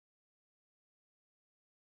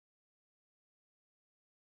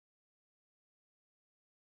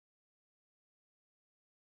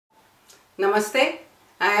Namaste,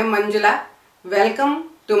 I am Manjula.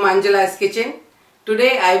 Welcome to Manjula's kitchen.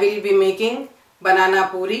 Today I will be making banana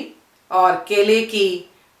puri or kele ki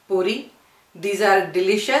puri. These are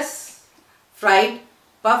delicious fried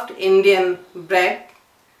puffed Indian bread.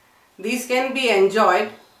 These can be enjoyed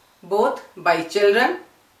both by children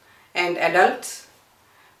and adults.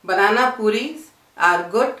 Banana puris are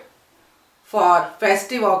good for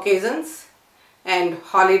festive occasions and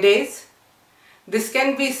holidays. This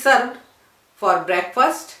can be served for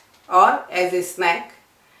breakfast or as a snack.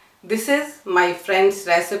 This is my friend's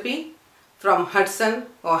recipe from Hudson,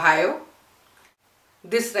 Ohio.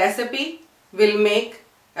 This recipe will make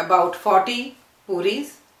about 40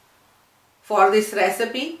 puris. For this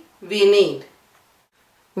recipe we need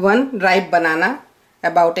 1 ripe banana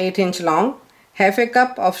about 8" long, half a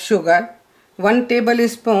cup of sugar, 1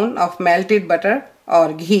 tablespoon of melted butter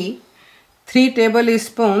or ghee, 3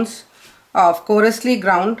 tablespoons of coarsely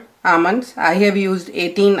ground almonds. I have used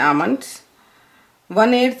 18 almonds,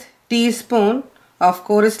 1/8 teaspoon of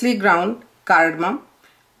coarsely ground cardamom,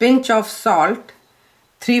 pinch of salt,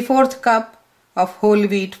 3/4 cup of whole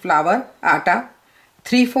wheat flour atta,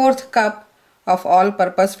 3/4 cup of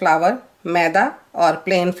all-purpose flour maida or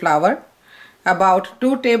plain flour, about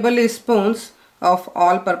 2 tablespoons of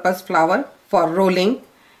all-purpose flour for rolling.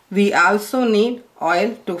 We also need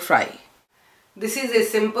oil to fry. This is a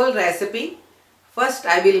simple recipe. First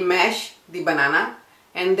I will mash the banana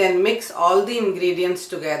and then mix all the ingredients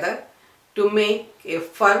together to make a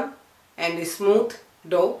firm and smooth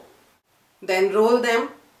dough. Then roll them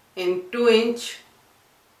in 2"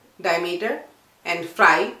 diameter and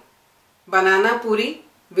fry. Banana puri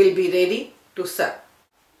will be ready to serve.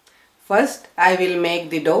 First I will make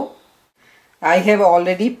the dough. I have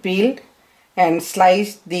already peeled and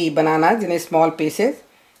sliced the bananas in small pieces,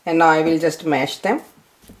 and now I will just mash them.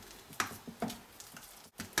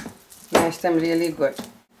 Mash them really good.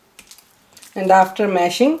 And after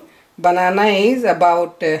mashing, banana is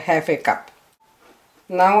about half a cup.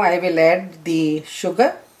 Now I will add the sugar,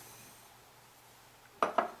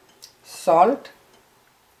 salt,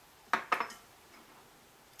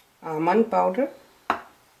 almond powder,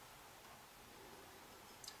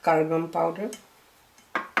 cardamom powder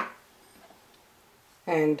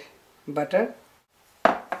and butter.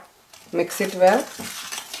 Mix it well.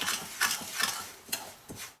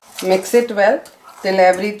 Mix it well till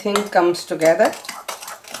everything comes together.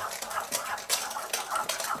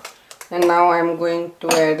 And now I am going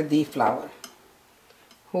to add the flour.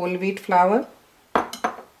 Whole wheat flour,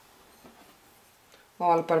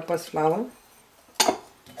 all-purpose flour.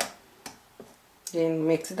 Again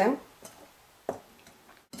mix them.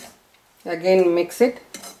 Again mix it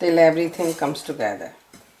till everything comes together.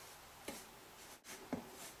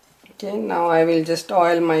 Okay, now I will just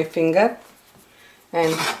oil my finger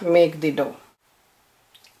and make the dough.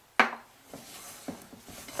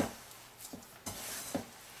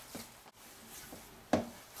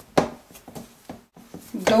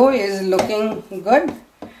 Dough is looking good,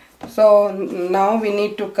 so now we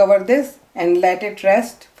need to cover this and let it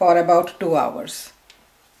rest for about 2 hours.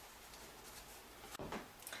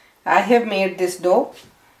 I have made this dough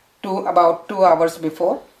about 2 hours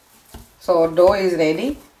before, so dough is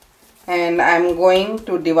ready and I am going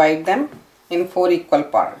to divide them in 4 equal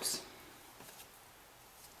parts.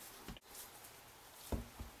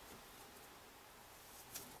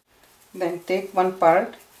 Then take one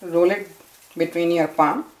part, roll it between your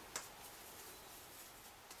palm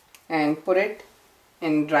and put it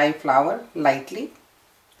in dry flour lightly.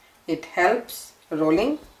 It helps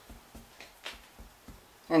rolling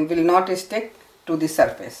and will not stick to the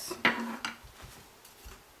surface.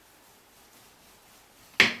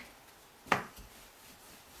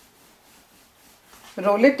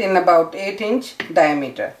 Roll it in about 8"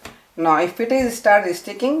 diameter. Now if it is start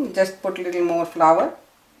sticking, just put little more flour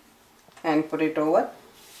and put it over.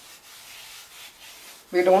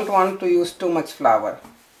 We don't want to use too much flour.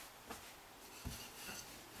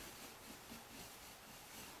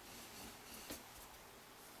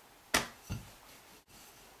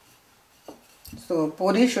 So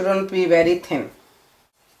puri shouldn't be very thin.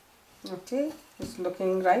 Okay, it's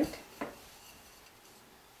looking right.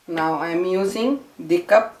 Now I am using the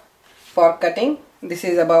cup for cutting. This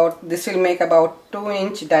will make about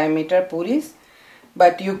 2" diameter puris,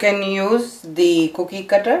 but you can use the cookie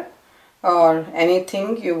cutter or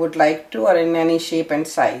anything you would like to, or in any shape and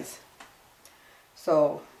size.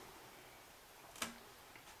 So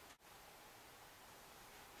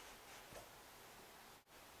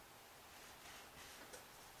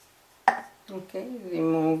okay,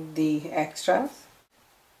 remove the extras.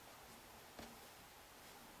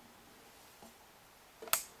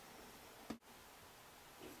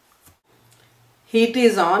 Heat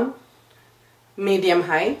is on medium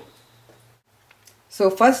high. So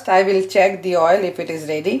first I will check the oil if it is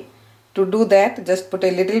ready. To do that, just put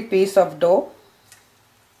a little piece of dough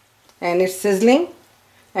and it's sizzling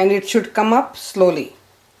and it should come up slowly.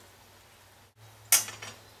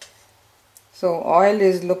 So oil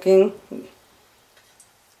is looking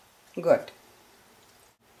good.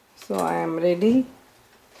 So I am ready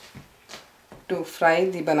to fry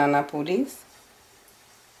the banana puris.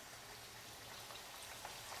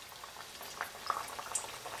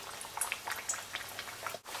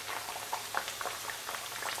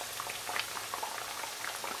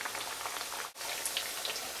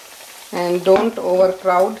 And don't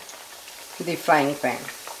overcrowd the frying pan.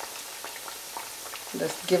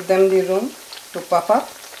 Just give them the room to puff up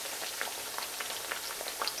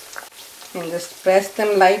and just press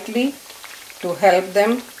them lightly to help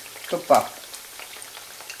them to puff.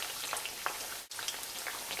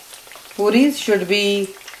 Puris should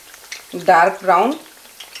be dark brown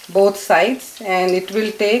both sides, and it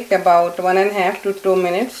will take about 1.5 to 2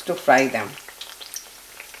 minutes to fry them.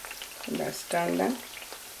 Let's turn them.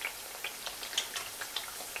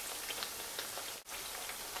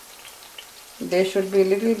 They should be a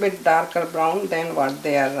little bit darker brown than what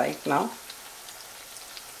they are right now.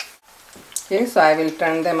 Okay, so I will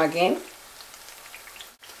turn them again.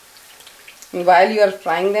 While you are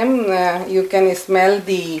frying them, you can smell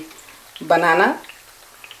the banana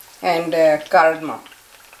and cardamom.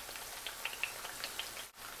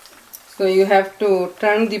 So you have to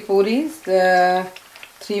turn the puris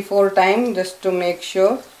 3-4 times just to make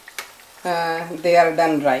sure they are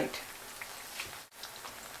done right.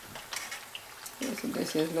 So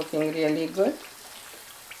this is looking really good.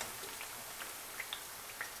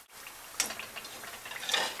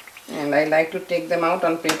 And I like to take them out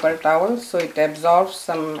on paper towels so it absorbs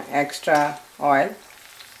some extra oil.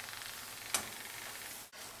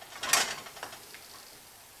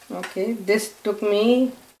 Okay, this took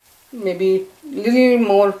me maybe little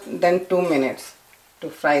more than 2 minutes to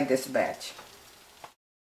fry this batch.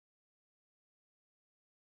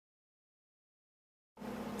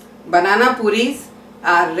 Banana puris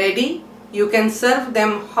are ready. You can serve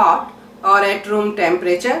them hot or at room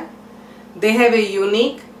temperature. They have a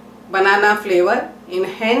unique banana flavor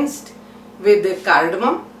enhanced with the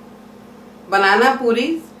cardamom. Banana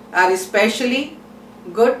puris are especially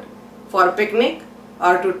good for picnic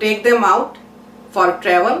or to take them out for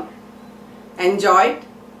travel. Enjoy it.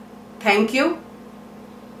 Thank you.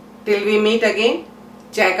 Till we meet again,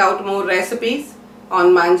 check out more recipes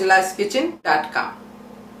on manjulaskitchen.com.